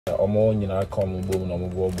Omo nyina come bom na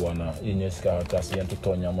omo na yenyeska kasi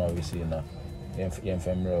yentoto nyama we see na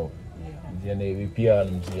yemfemro dia na we pia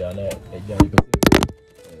no dia na eja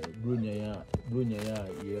brunya ya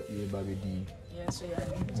ye babedi yes ya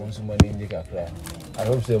monso mani ndika kra I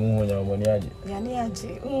hope say mu honya mani aje yani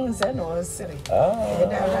aje unza no osere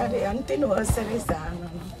da da anti no osere sa no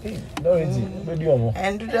Dorothy bedi omo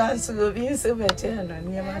and dance go bi so beche no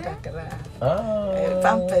nyama kakra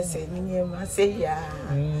pampese nyama say ya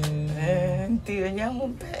anti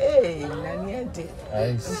onyamu na niade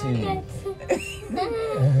I see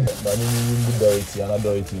bani ni Dorothy ana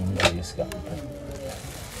Dorothy ni iska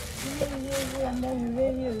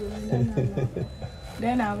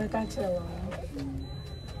then I'll be catching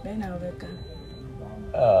then I'll be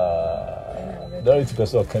Dorothy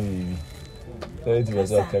person can be Dorothy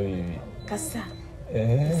person can be Kasa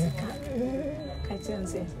catching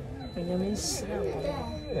say when you miss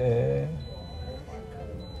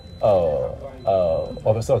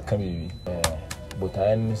officer can be but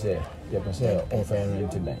I am say your person on fire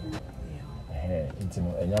tonight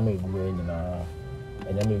intimo enyama egwe nyina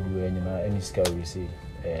enyama egwe nyina any scar we say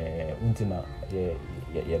untina ye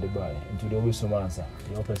de buy into the obi so mansa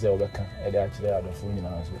your person obeka e de akire adofo nyina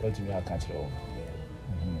so etumi aka kire wo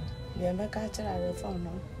ye mbeka akire adofo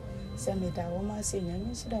no se me da wo ma se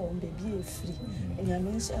nyame shira wo bebi e free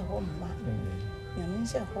nyame nse ho mma nyame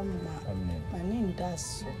nse ho mma mani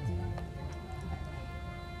ndaso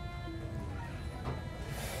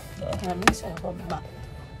nyame nse ho mma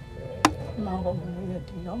ma ho mo ye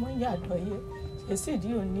di no mo ya do ye se se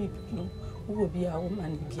di oni no wo bi a wo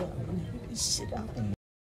man bi a wo ne shira.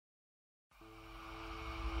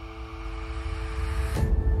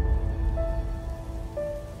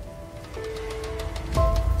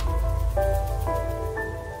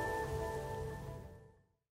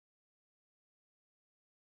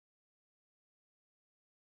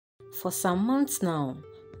 For some months now,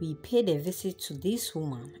 we paid a visit to this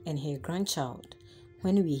woman and her grandchild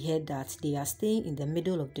when we heard that they are staying in the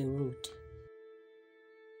middle of the road.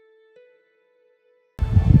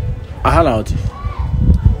 Ahalauti.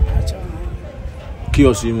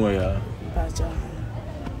 Kiosi mo ya.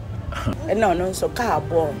 No so car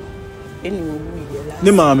born.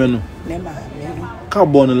 Ni maame no. Ne maame. Car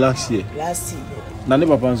born last year. Last year. Na ne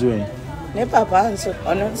papa nso yen. Ne papa nso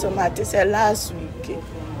ono nso mate say last week.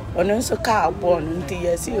 Ono nso car born nti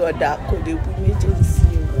yesi oda ko de bu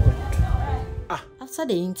emergency ward. After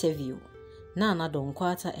the interview, Nana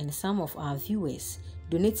Donkwata and some of our viewers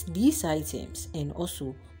donate these items and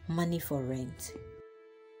also money for rent.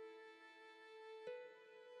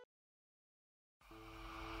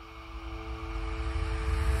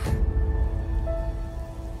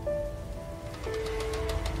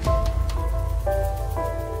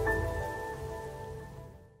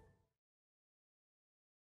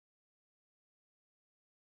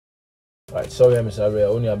 Right, sorry, Mr. Ray,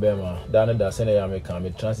 only a bema. Dana da sene ya meka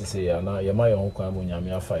me transit say ya na ye ma ye ho kwan mo nyame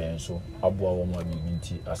afa yen so aboa wo ma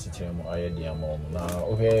bibinti asetere mo aye de ama wo na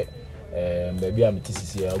ohwe baby am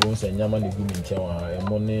tisisi ya won se nyama ne gu mi nchen wa e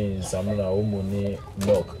mo ne nsam na wo mo ne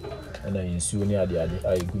milk na insuo ne ade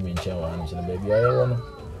aye gu mi nchen wa nchen baby aye wo no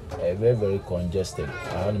very very congested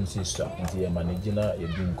ahanum si so nti ye manage na ye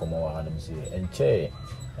bi nkomo wa ahanum si enche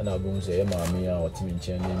na bo se ye ma me ya otimi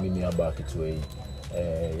nchen ne mi nua ba keto yi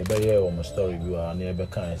you better hear my story view and you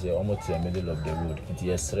better say almost in the middle of the road. It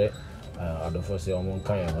is straight. I don't say almost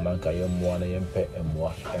kind of like I am one and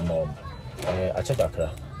more and mom. I check Accra.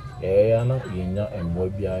 I know you know and more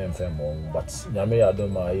be I am from home, but Yame I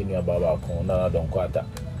don't mind any about I don't quite that.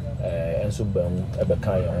 And so Ben ever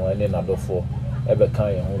kind of one and other four ever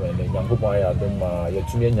kind of home and then young boy I don't mind. Yet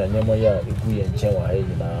to me and Yamaya agree and Chewa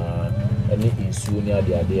and it is soon near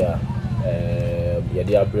the idea.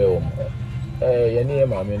 Yadia Breo. Yeni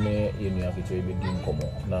maame ne yenu aketo e bedi nkomo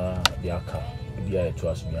na de aka bia eto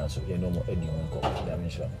aso bia so ye no mo edi nkomo da me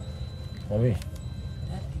sha mommy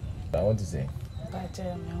I want to say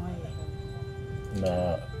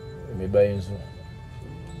na me buy nso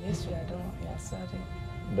yes we don't ya sorry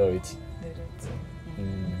Dorothy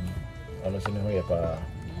ono se ne ho ye pa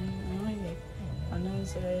ono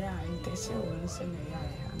se ya intese ono se ne ya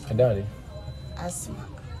adari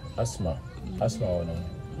asma ono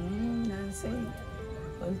Nancy,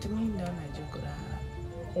 want to mean down at Jokura.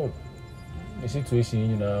 Oh, the situation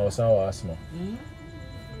you know was our asthma.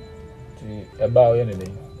 About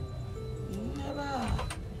anything.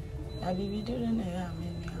 I be doing a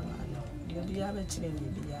you'll be able to be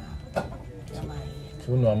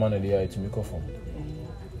no man of the eye to make off.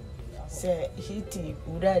 Say, Hitty,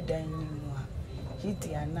 would I dine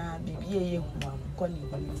Hitty and now be a young one, calling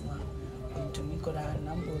to Nicola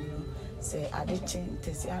number. say adichin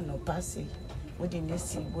to see no passy. We didn't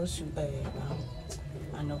see was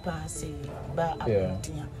no passy, but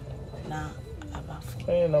now about.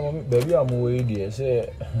 And baby, I'm away, dear. Say,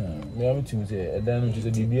 me, I'm to say, and then to the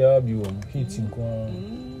BBR view, hitting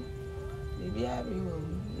corn. BBR view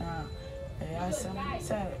now. I asked some,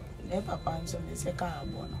 say, never pants on the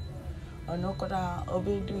second one. Ono koda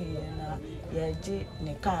obedu ye na ye je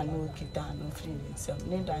ne ka no kita no free nsem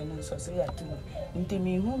ne dan no so se ya tu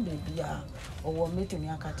ntimi hu bebi a owo metimi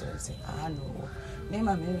aka tere se a no wo ne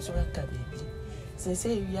ma me so ka bebi se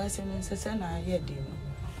wi ase no se na ye de no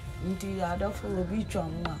nti adofo obi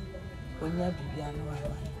twam a onya bibi anu wa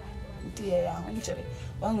nti ye ya ho nkyere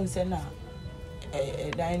wangu se na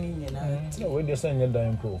dan ni nyina no we dey say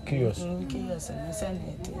dan po kiosk no se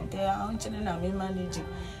ne nti ya ho nkyere na me manage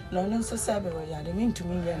no so sabe we ya de me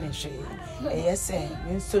ntumi ye na hwe yes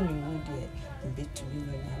me so ni wu de betumi ye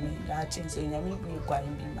me da chin so nya me bi kwa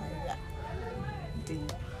bi ma ya nti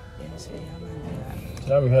yes ya ma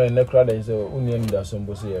na me hear na kra da say unu ni da so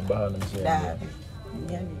mbo say e ba ha no say ya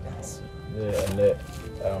nya ni da so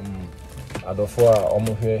adofo a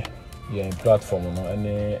omo hwe ye platform no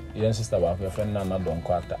ene yen sister ba ko fe na don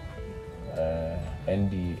kwata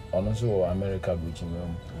N.D.A ono so America buchi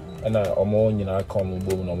mem ana omo nyina ka omo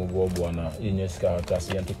bom na omo bobo na yenye ska ta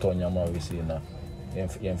se yen to nyama we se na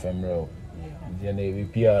yen femro ye na we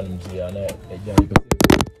pia no se ya na eja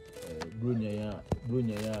brunya ya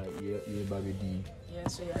ye babedi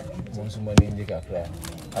yes ya mo so mo ni ndika kra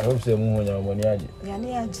I hope say mu honya mo ni aje ya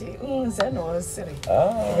ni aje unze no sere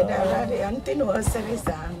da rade anti no sere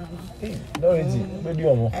sa no Dorothy bedi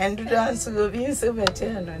omo and dance go bi so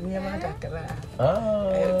bete no ni ma kakra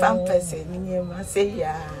pampers ni ma se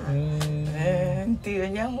ya anti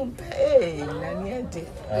onya mu pe na ni aje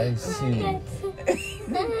I see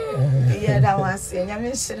ya da wase nya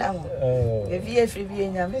me shira mo e vie fri bi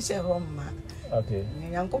nya me she ho ma okay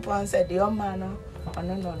nyankopon se de o ma no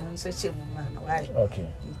ono no nso chemu ma no why okay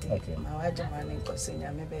ma waje ma ne ko se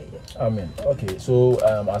nya me be ye amen okay so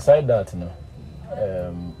aside that no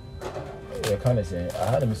you can say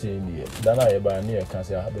I had me say me dan I ba na can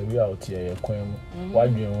say baby out here ye kwan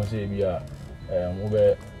wadwen ho say bi a wo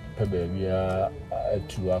be pe baby a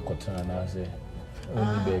atu akotana na say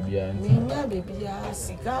oni baby a ni nya baby a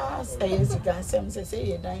siga sem say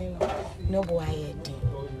ye dan no bo ayedi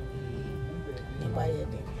ni ba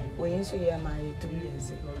yedi we so ye ma ye 2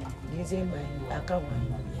 years December aka wan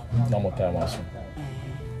no more time aso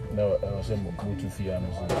no say mo to fear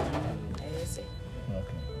no so yes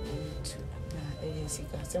okay yes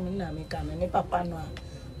sem na me ka me papa no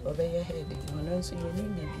obe ye head no so ye ni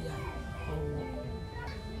baby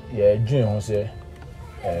a ye dwen ho say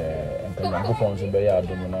nkan ko pon so be ya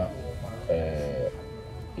adom na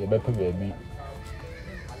ye be pe baby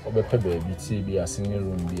obepe baby ti bi asini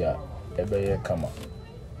room bi a ebe ye kama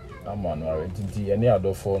amanu arenti ye ne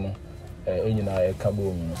adofo no enyina e ka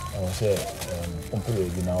bo mu o se ompe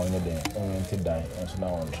baby na onye den onye dan enso na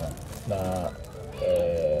on tra na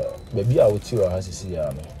baby a oti wa hasisi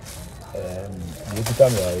ya no you put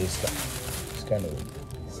am your is kind of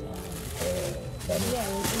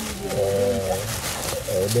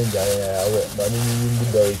danger awe ba ni ni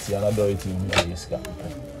Dorothy ana Dorothy ni iska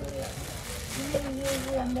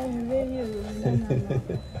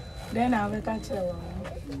then I will catch the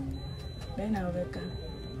then I will come.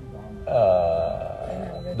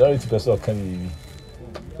 Dorothy person come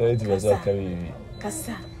Dorothy person come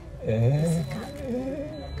Kasa.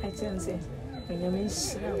 Catch and say, when you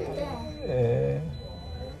miss.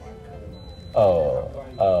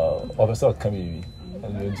 Officer come and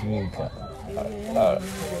you to me.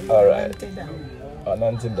 All right.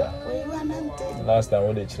 Anantida. Last time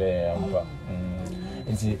we did try ampa.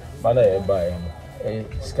 Nti mana e buy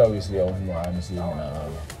ska we see on no am see na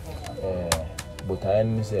but I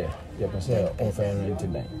am say you person on fan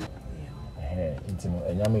rent dan nti no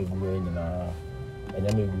enyama eguru enyina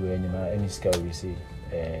any ska we see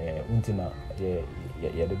nti na ye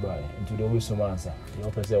de buy nti do we so mansa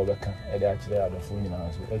you person we ka e de akire adofo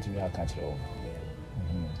nyina so etumi aka kire wo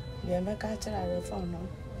ye be ka kire adofo no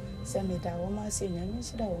se me da wo ma se nyame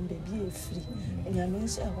shira wo baby e free nyame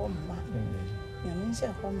se ho ma nyame se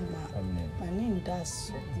ho ma mani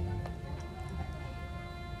ndaso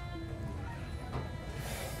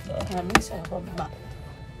nyame se ho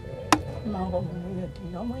ma ho mu ye di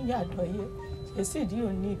no mo ya do ye se se di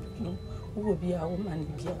oni no wo bi a wo ma ni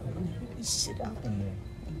bi a wo ni shira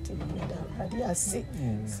nti me da radi ase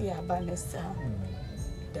si abanesa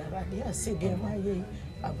da radi ase de ma ye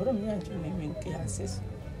abro mi anju mi nti ase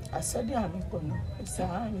asadi ami kono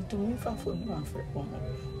sa mi to mi fa fo mi afre ko mo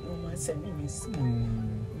no ma se mi miss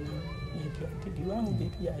ni bi baby one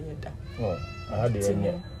baby ayeda oh I had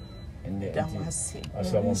the and the damasi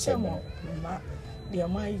ma the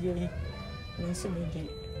my ye nso me di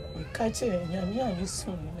we catch nyame ayi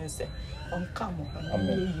sun ne se on come on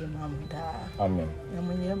ye mamda amen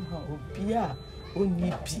nyame ma obi a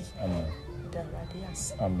oni bi amen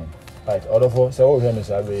daradias amen right order so we hear me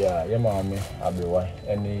say ya maame abewa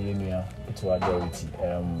ene yenua to Dorothy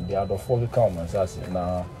the other four come and say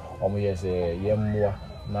na omo yes yemmoa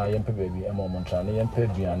na yempe baby ema omo ntra na yempe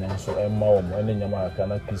aduane nso emma omo ene nyama aka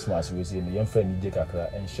na Christmas we say ne yemfa ni je kakra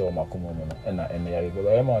enhye omo akomo no na ene ya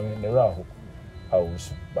be ya maame ne raho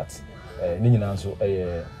awusu but ni nyina nso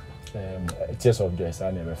tears of joy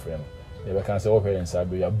sa na be frame they be can say o parents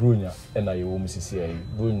abe ya brunya na ye wo musisi ai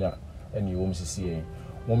brunya ene ye wo musisi ai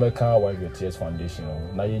mo meka Wipe Your Tears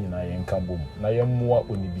Foundation na ye nyina ye nka bom na ye mmoa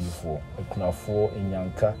onibifo ekunafo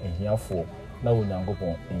enyanka ehiafo na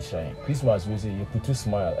onyankopon enhyran Christmas we say you put to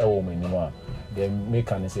smile e wo manim a dem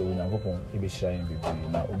make an say onyankopon e be hyran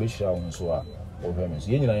bebre na obehira won so a obem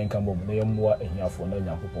so ye nyina ye nka bom na ye mmoa ehiafo na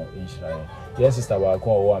onyankopon enhyran ye sister wa ko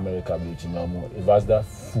wo America be china mo Evasda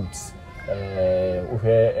Foods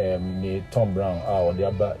ne Tom Brown a o de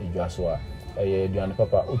aba edwaso a aduane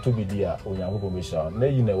papa otobidi a onyankopon be sha na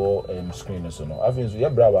yi na wo screen so no afin so ye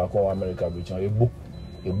bra ba ko America be china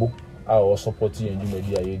ebo a o support yen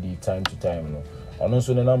dwumadi a ye di time to time no ono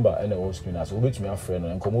nso ne number ene wo screen as obetumi afre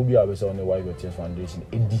no nkomo bi a be se on Wipe Your Tears Foundation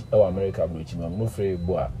edi e wa America be china no frɛ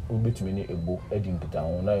ebo a obetumi ne ebo edi nkita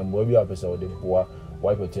ho na mbo bi a be se o de boa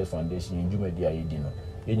Wipe Your Tears Foundation yen dwumadi a ye di no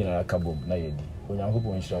ye nyina aka bom na ye di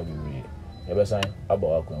onyankopon hyira wo be wie ye be san aba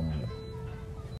wa ko mu